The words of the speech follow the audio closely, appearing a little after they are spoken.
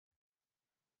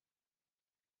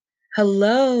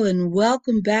Hello and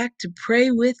welcome back to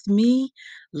Pray With Me.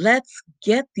 Let's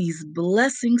get these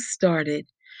blessings started.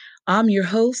 I'm your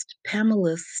host,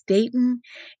 Pamela Staten,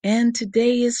 and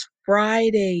today is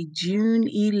Friday, June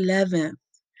 11th.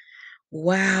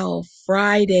 Wow,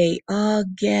 Friday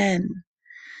again.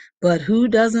 But who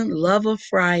doesn't love a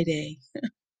Friday?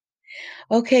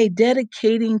 Okay,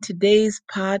 dedicating today's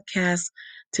podcast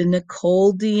to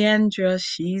Nicole Deandra.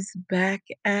 She's back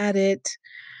at it.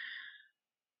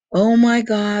 Oh my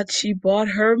God, she bought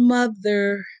her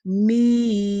mother,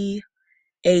 me,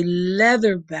 a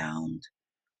leather-bound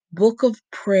book of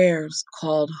prayers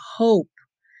called Hope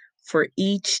for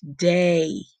Each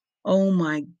Day. Oh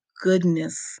my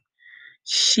goodness.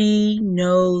 She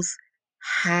knows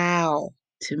how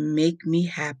to make me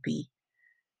happy.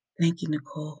 Thank you,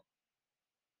 Nicole.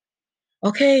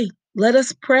 Okay, let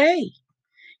us pray.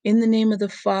 In the name of the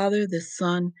Father, the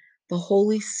Son, the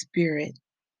Holy Spirit.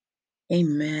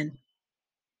 Amen.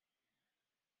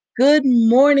 Good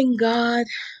morning, God.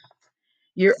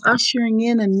 You're ushering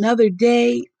in another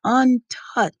day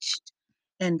untouched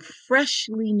and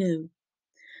freshly new.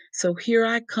 So here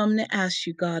I come to ask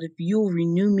you, God, if you'll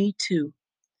renew me too.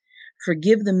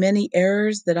 Forgive the many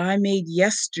errors that I made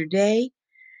yesterday,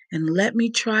 and let me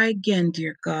try again,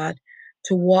 dear God,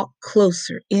 to walk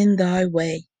closer in thy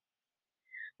way.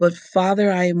 But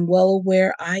Father, I am well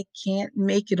aware I can't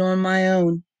make it on my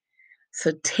own.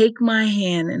 So take my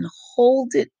hand and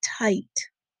hold it tight,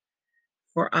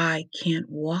 for I can't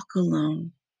walk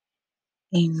alone.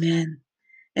 Amen.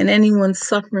 And anyone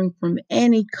suffering from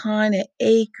any kind of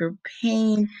ache or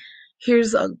pain,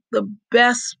 here's the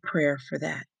best prayer for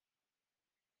that.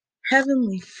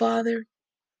 Heavenly Father,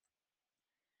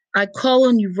 I call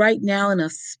on you right now in a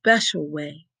special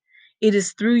way. It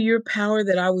is through your power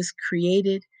that I was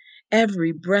created.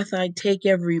 Every breath I take,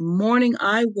 every morning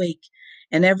I wake,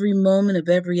 and every moment of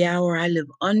every hour I live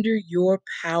under your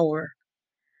power.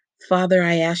 Father,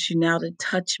 I ask you now to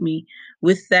touch me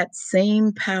with that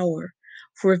same power.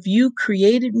 For if you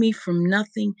created me from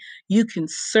nothing, you can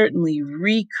certainly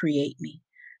recreate me.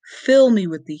 Fill me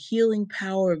with the healing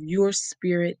power of your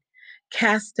spirit.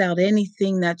 Cast out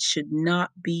anything that should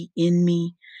not be in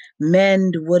me.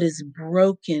 Mend what is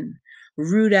broken.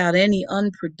 Root out any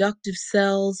unproductive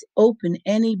cells. Open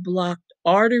any blocked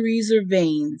arteries or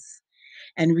veins.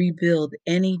 And rebuild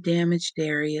any damaged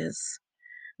areas.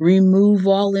 Remove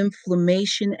all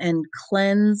inflammation and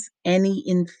cleanse any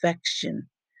infection.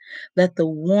 Let the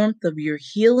warmth of your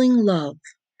healing love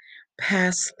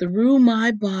pass through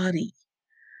my body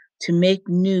to make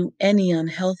new any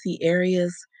unhealthy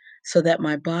areas so that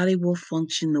my body will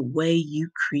function the way you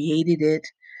created it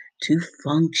to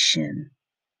function.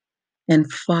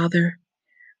 And Father,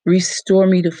 restore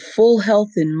me to full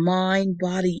health in mind,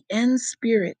 body, and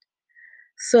spirit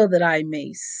so that I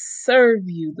may serve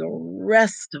you the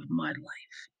rest of my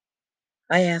life.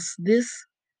 I ask this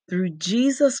through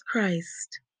Jesus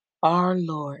Christ, our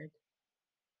Lord.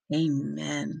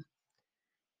 Amen.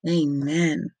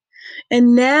 Amen.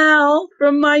 And now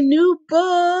from my new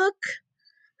book,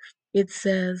 it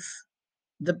says,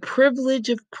 The Privilege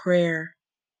of Prayer.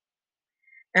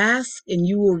 Ask and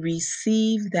you will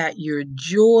receive that your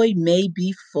joy may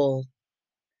be full.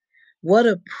 What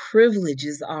a privilege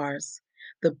is ours.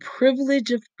 The privilege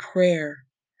of prayer.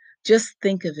 Just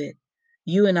think of it.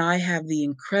 You and I have the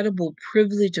incredible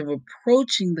privilege of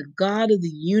approaching the God of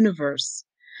the universe,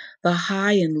 the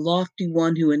high and lofty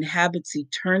one who inhabits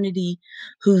eternity,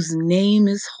 whose name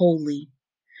is holy.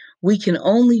 We can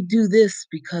only do this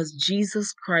because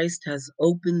Jesus Christ has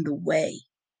opened the way.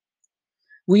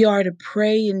 We are to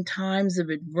pray in times of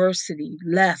adversity,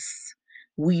 lest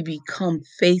we become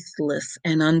faithless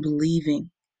and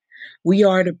unbelieving. We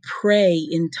are to pray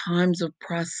in times of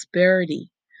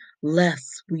prosperity,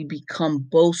 lest we become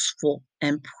boastful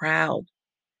and proud.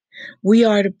 We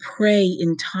are to pray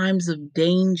in times of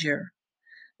danger,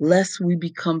 lest we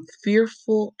become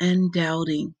fearful and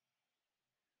doubting.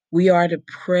 We are to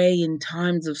pray in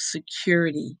times of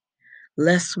security,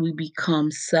 lest we become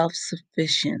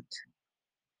self-sufficient.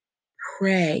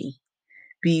 Pray,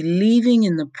 believing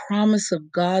in the promise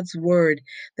of God's word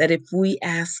that if we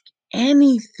ask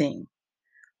anything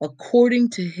according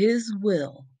to his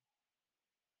will,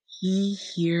 he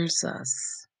hears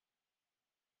us.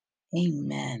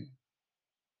 Amen.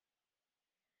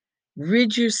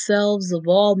 Rid yourselves of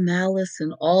all malice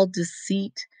and all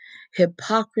deceit,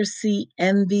 hypocrisy,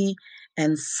 envy,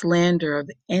 and slander of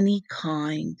any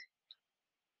kind.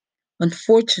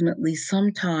 Unfortunately,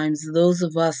 sometimes those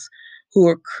of us who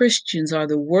are Christians are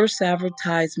the worst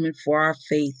advertisement for our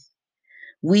faith.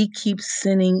 We keep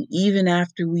sinning even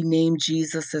after we name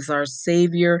Jesus as our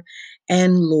Savior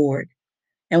and Lord,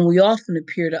 and we often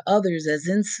appear to others as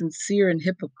insincere and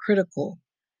hypocritical,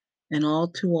 and all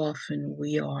too often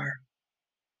we are.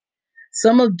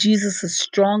 Some of Jesus'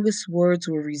 strongest words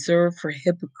were reserved for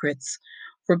hypocrites,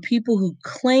 for people who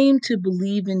claim to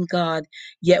believe in God,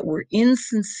 yet were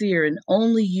insincere and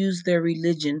only used their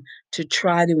religion to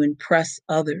try to impress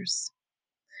others.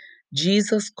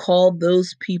 Jesus called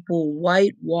those people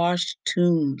whitewashed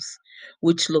tombs,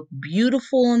 which look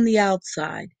beautiful on the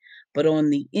outside, but on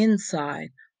the inside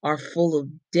are full of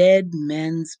dead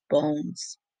men's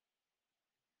bones.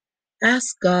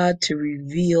 Ask God to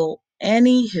reveal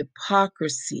any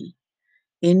hypocrisy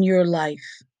in your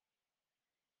life,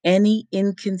 any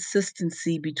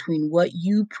inconsistency between what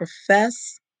you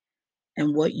profess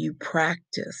and what you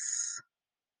practice.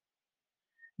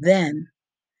 Then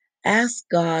ask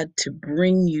God to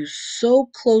bring you so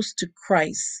close to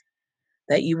Christ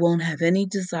that you won't have any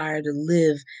desire to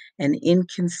live an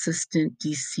inconsistent,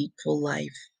 deceitful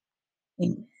life.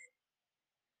 Amen.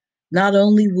 Not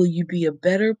only will you be a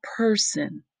better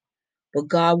person, but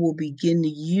God will begin to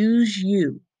use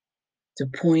you to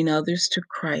point others to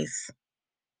Christ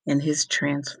and his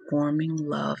transforming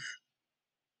love.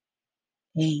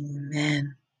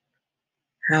 Amen.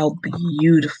 How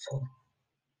beautiful.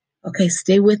 Okay,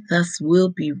 stay with us. We'll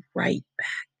be right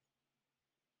back.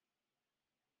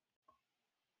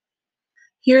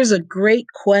 Here's a great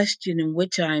question in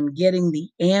which I'm getting the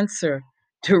answer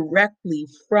directly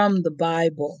from the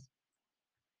Bible.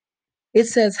 It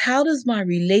says, how does my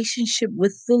relationship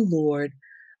with the Lord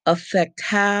affect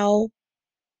how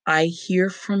I hear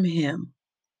from him?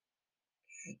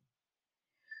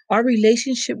 Our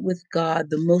relationship with God,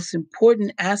 the most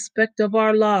important aspect of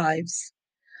our lives,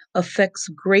 affects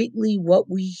greatly what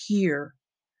we hear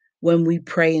when we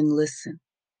pray and listen.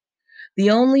 The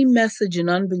only message an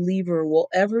unbeliever will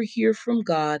ever hear from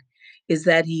God is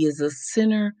that he is a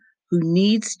sinner who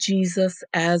needs Jesus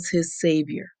as his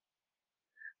Savior.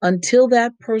 Until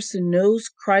that person knows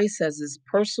Christ as his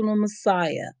personal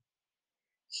Messiah,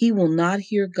 he will not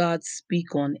hear God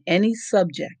speak on any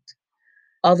subject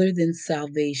other than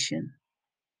salvation.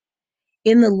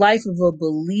 In the life of a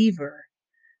believer,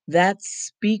 that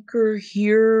speaker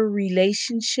hearer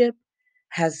relationship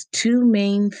has two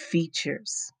main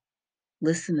features.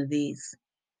 Listen to these.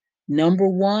 Number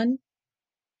one,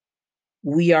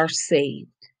 we are saved.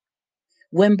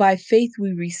 When by faith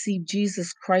we receive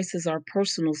Jesus Christ as our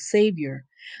personal Savior,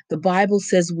 the Bible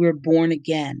says we're born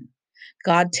again.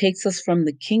 God takes us from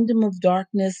the kingdom of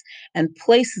darkness and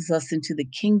places us into the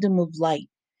kingdom of light.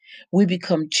 We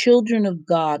become children of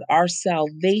God. Our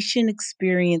salvation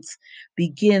experience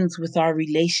begins with our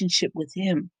relationship with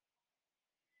him.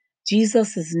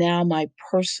 Jesus is now my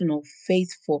personal,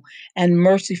 faithful, and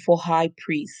merciful high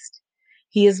priest.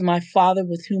 He is my Father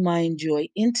with whom I enjoy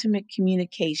intimate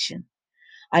communication.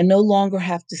 I no longer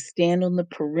have to stand on the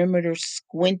perimeter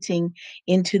squinting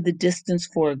into the distance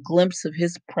for a glimpse of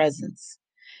his presence.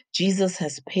 Jesus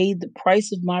has paid the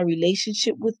price of my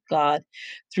relationship with God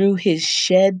through his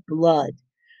shed blood,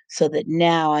 so that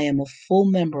now I am a full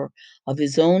member of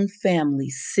his own family,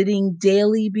 sitting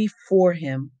daily before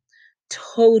him,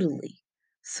 totally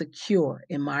secure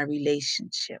in my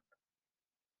relationship.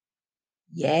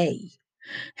 Yay.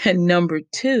 And number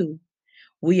two,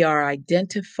 we are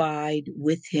identified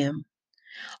with him.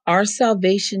 Our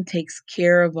salvation takes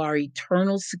care of our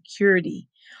eternal security,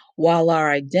 while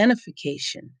our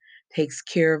identification takes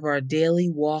care of our daily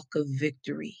walk of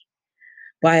victory.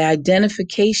 By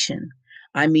identification,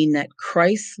 I mean that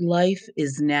Christ's life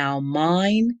is now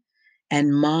mine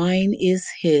and mine is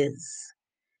his.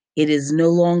 It is no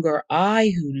longer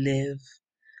I who live,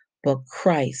 but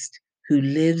Christ who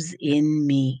lives in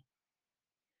me.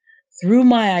 Through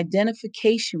my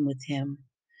identification with him,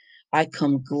 I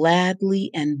come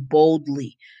gladly and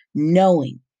boldly,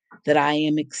 knowing that I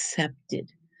am accepted,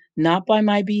 not by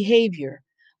my behavior,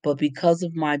 but because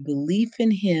of my belief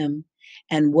in him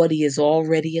and what he has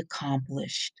already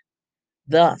accomplished.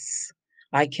 Thus,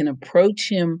 I can approach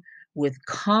him with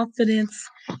confidence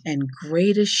and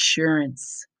great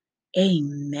assurance.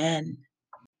 Amen.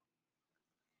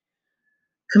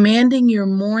 Commanding your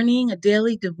morning, a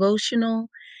daily devotional,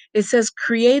 it says,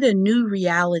 create a new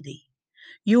reality.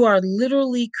 You are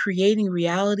literally creating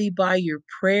reality by your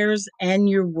prayers and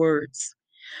your words.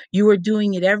 You are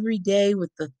doing it every day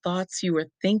with the thoughts you are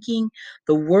thinking,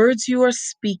 the words you are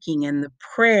speaking, and the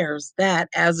prayers that,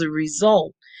 as a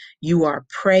result, you are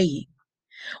praying.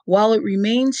 While it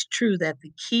remains true that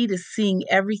the key to seeing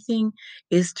everything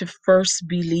is to first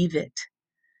believe it,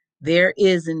 there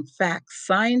is, in fact,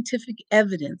 scientific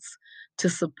evidence to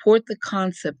support the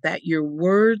concept that your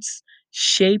words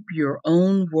shape your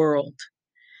own world.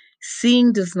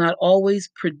 Seeing does not always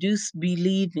produce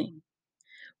believing,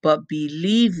 but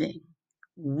believing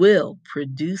will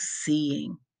produce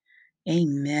seeing.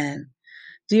 Amen.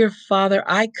 Dear Father,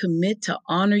 I commit to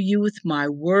honor you with my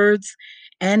words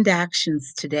and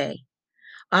actions today.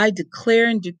 I declare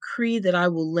and decree that I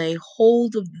will lay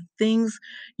hold of the things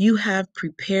you have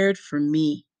prepared for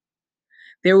me.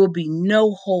 There will be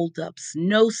no holdups,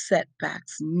 no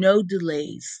setbacks, no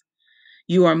delays.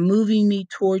 You are moving me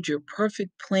toward your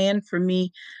perfect plan for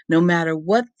me, no matter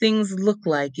what things look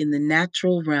like in the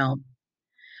natural realm.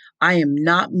 I am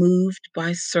not moved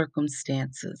by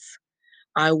circumstances.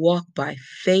 I walk by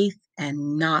faith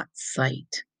and not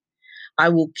sight. I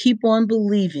will keep on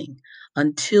believing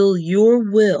until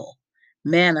your will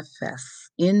manifests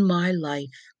in my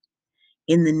life.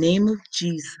 In the name of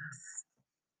Jesus,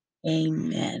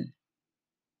 amen.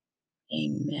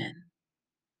 Amen.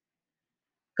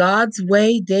 God's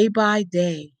way day by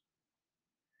day.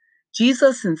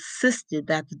 Jesus insisted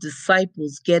that the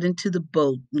disciples get into the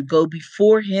boat and go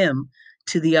before him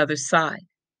to the other side.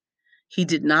 He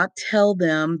did not tell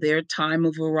them their time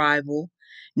of arrival,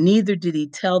 neither did he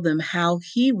tell them how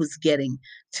he was getting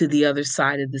to the other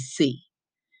side of the sea.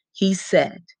 He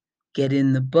said, "Get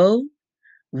in the boat,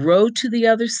 row to the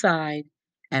other side,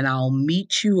 and I'll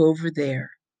meet you over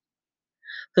there."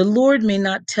 The Lord may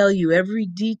not tell you every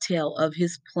detail of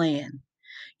his plan.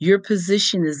 Your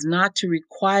position is not to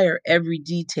require every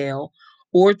detail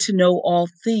or to know all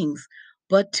things,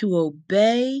 but to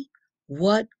obey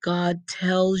what God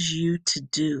tells you to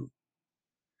do.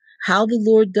 How the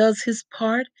Lord does his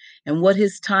part and what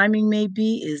his timing may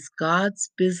be is God's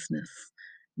business,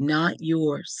 not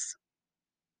yours.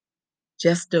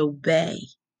 Just obey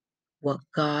what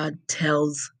God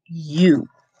tells you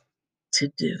to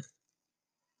do.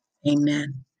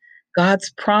 Amen.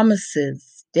 God's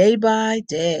promises day by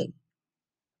day.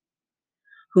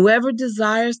 Whoever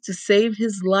desires to save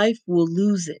his life will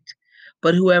lose it,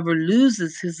 but whoever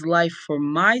loses his life for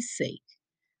my sake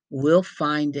will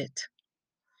find it.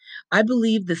 I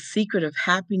believe the secret of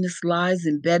happiness lies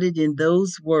embedded in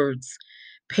those words,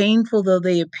 painful though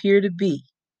they appear to be.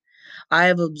 I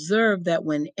have observed that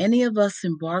when any of us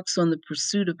embarks on the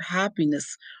pursuit of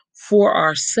happiness for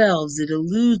ourselves, it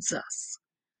eludes us.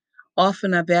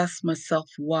 Often I've asked myself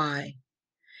why.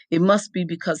 It must be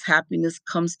because happiness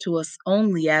comes to us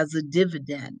only as a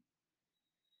dividend.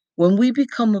 When we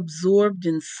become absorbed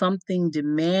in something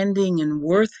demanding and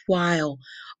worthwhile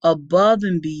above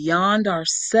and beyond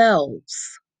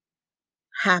ourselves,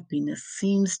 happiness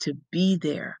seems to be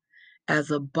there as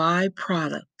a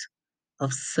byproduct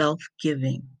of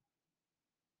self-giving.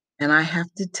 And I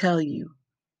have to tell you,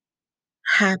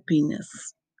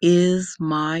 happiness is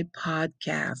my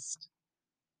podcast.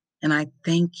 And I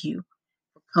thank you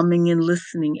for coming and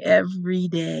listening every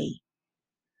day.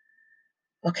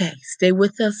 Okay, stay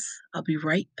with us. I'll be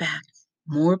right back.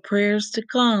 More prayers to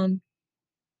come.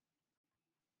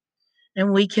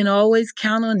 And we can always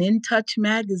count on In Touch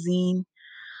magazine.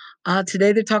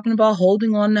 Today they're talking about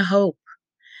holding on to hope.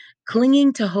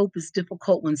 Clinging to hope is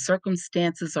difficult when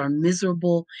circumstances are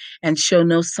miserable and show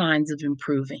no signs of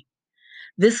improving.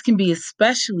 This can be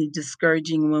especially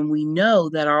discouraging when we know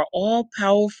that our all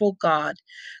powerful God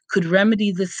could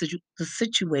remedy the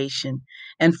situation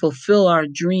and fulfill our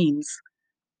dreams,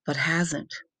 but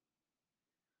hasn't.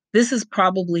 This is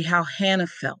probably how Hannah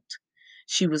felt.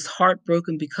 She was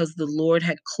heartbroken because the Lord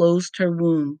had closed her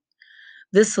womb.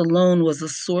 This alone was a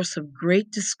source of great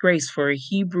disgrace for a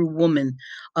Hebrew woman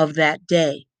of that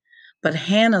day. But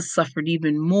Hannah suffered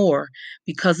even more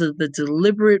because of the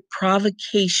deliberate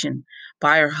provocation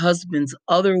by her husband's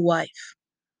other wife,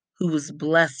 who was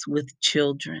blessed with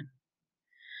children.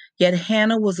 Yet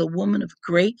Hannah was a woman of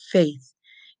great faith,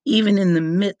 even in the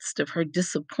midst of her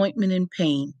disappointment and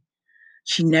pain.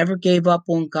 She never gave up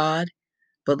on God,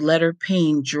 but let her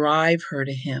pain drive her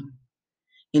to Him.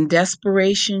 In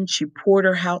desperation, she poured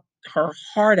her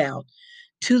heart out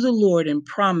to the Lord and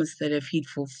promised that if He'd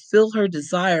fulfill her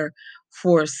desire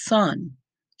for a son,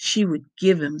 she would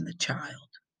give him the child.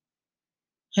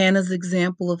 Hannah's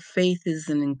example of faith is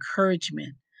an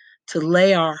encouragement to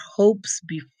lay our hopes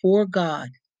before God,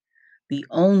 the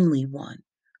only one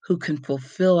who can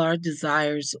fulfill our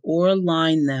desires or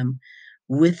align them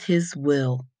with His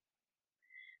will.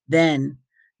 Then,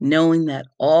 knowing that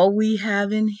all we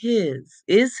have in His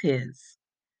is His,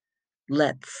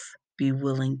 let's be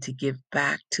willing to give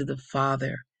back to the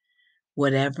Father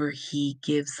whatever He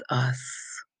gives us.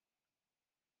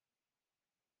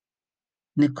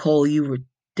 Nicole, you were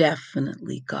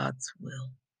definitely God's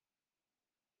will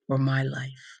for my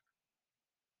life.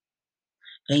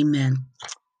 Amen.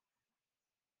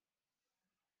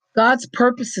 God's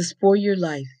purposes for your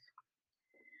life.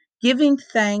 Giving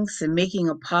thanks and making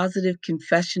a positive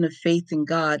confession of faith in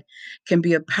God can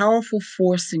be a powerful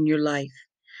force in your life.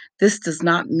 This does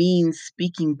not mean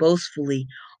speaking boastfully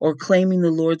or claiming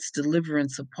the Lord's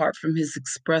deliverance apart from his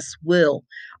express will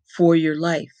for your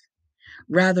life.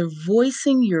 Rather,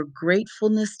 voicing your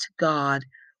gratefulness to God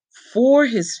for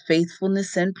his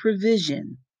faithfulness and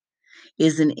provision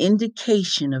is an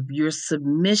indication of your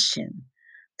submission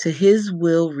to his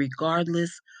will,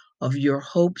 regardless of your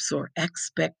hopes or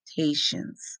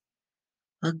expectations.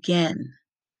 Again,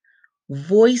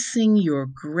 voicing your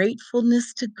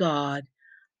gratefulness to God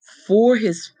for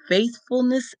his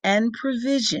faithfulness and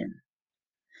provision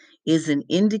is an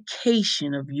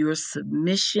indication of your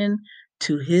submission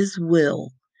to his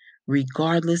will,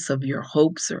 regardless of your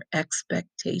hopes or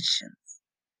expectations.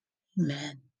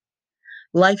 Amen.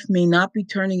 Life may not be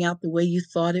turning out the way you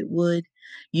thought it would.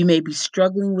 You may be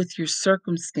struggling with your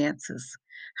circumstances.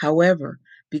 However,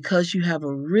 because you have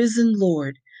a risen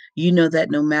Lord, you know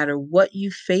that no matter what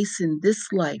you face in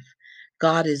this life,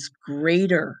 God is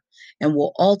greater and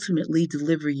will ultimately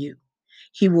deliver you.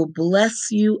 He will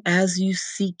bless you as you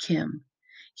seek him.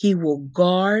 He will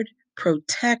guard,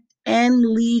 protect, and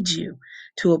lead you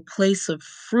to a place of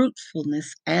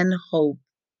fruitfulness and hope.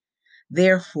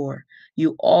 Therefore,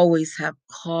 you always have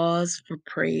cause for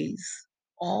praise.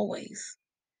 Always.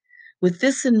 With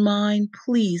this in mind,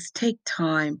 please take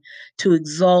time to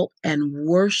exalt and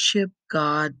worship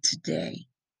God today.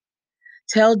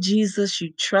 Tell Jesus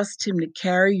you trust him to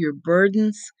carry your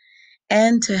burdens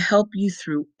and to help you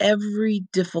through every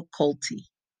difficulty.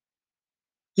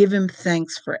 Give him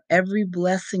thanks for every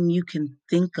blessing you can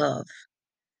think of,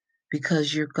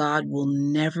 because your God will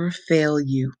never fail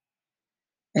you.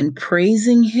 And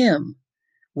praising him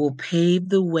will pave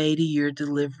the way to your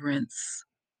deliverance.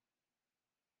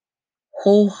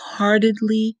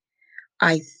 Wholeheartedly,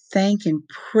 I thank and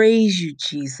praise you,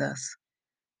 Jesus,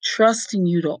 trusting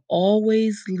you to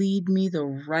always lead me the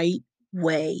right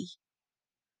way.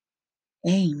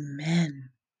 Amen.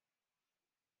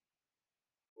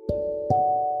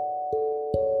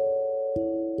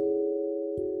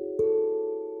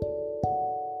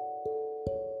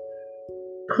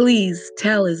 Please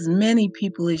tell as many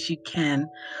people as you can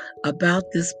about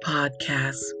this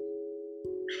podcast.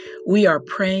 We are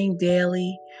praying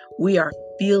daily. We are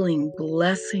feeling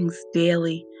blessings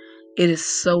daily. It is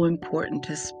so important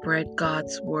to spread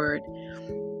God's word.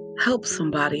 Help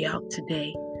somebody out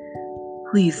today.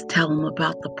 Please tell them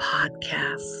about the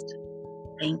podcast.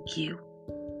 Thank you.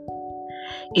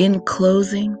 In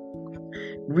closing,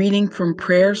 reading from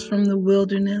Prayers from the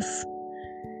Wilderness,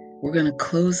 we're going to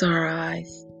close our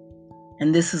eyes.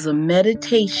 And this is a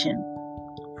meditation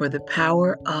for the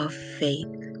power of faith.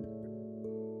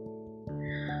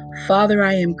 Father,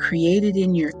 I am created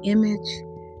in your image.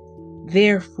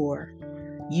 Therefore,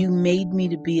 you made me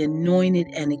to be anointed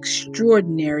and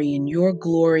extraordinary in your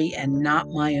glory and not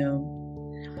my own.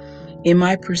 In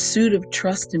my pursuit of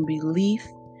trust and belief,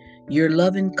 your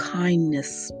love and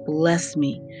kindness bless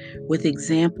me with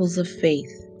examples of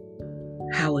faith,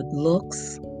 how it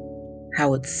looks,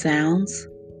 how it sounds,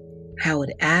 how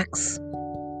it acts,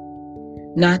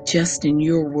 not just in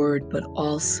your word, but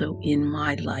also in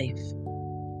my life.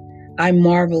 I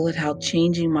marvel at how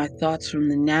changing my thoughts from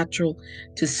the natural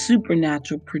to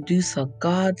supernatural produce a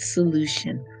God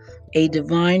solution, a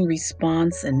divine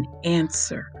response and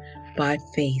answer by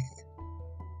faith.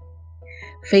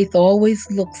 Faith always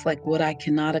looks like what I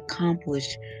cannot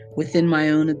accomplish within my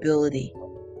own ability.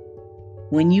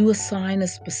 When you assign a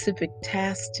specific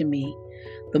task to me,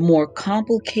 the more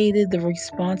complicated the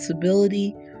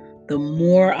responsibility, the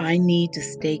more I need to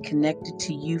stay connected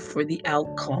to you for the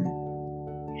outcome.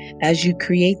 As you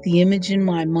create the image in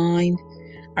my mind,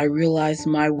 I realize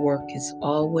my work is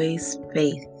always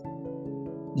faith.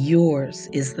 Yours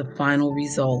is the final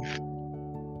result.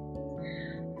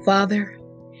 Father,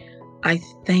 I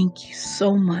thank you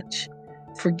so much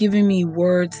for giving me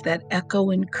words that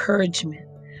echo encouragement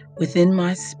within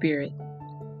my spirit.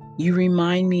 You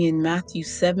remind me in Matthew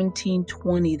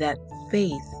 17:20 that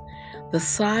faith, the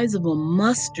size of a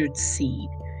mustard seed,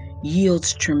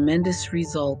 yields tremendous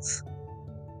results.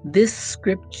 This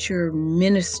scripture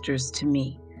ministers to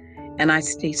me, and I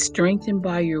stay strengthened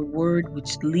by your word,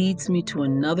 which leads me to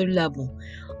another level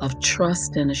of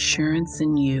trust and assurance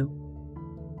in you.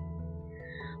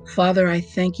 Father, I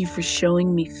thank you for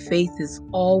showing me faith is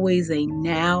always a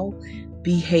now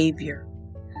behavior.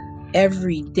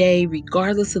 Every day,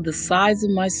 regardless of the size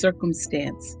of my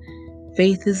circumstance,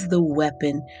 faith is the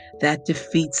weapon that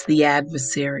defeats the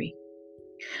adversary.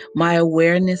 My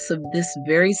awareness of this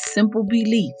very simple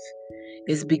belief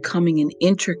is becoming an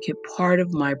intricate part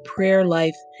of my prayer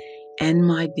life and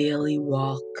my daily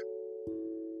walk.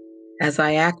 As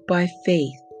I act by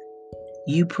faith,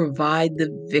 you provide the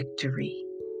victory.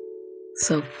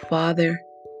 So, Father,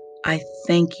 I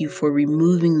thank you for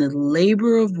removing the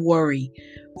labor of worry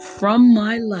from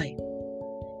my life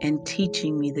and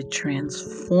teaching me the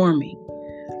transforming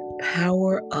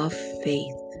power of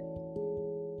faith.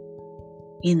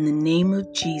 In the name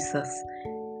of Jesus,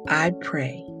 I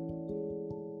pray.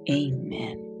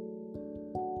 Amen.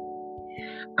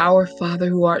 Our Father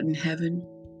who art in heaven,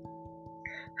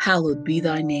 hallowed be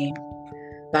thy name.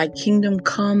 Thy kingdom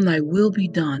come, thy will be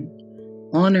done,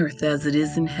 on earth as it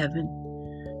is in heaven.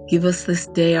 Give us this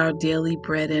day our daily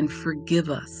bread, and forgive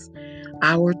us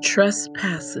our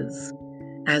trespasses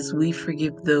as we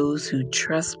forgive those who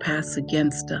trespass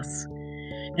against us.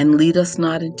 And lead us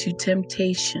not into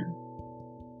temptation,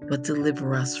 but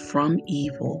deliver us from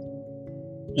evil.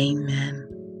 Amen.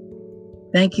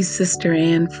 Thank you, Sister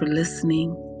Ann, for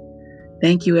listening.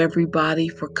 Thank you, everybody,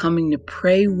 for coming to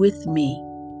pray with me.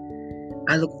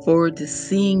 I look forward to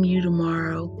seeing you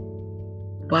tomorrow.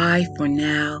 Bye for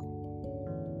now,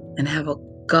 and have a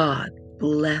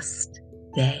God-blessed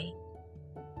day.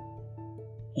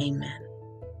 Amen.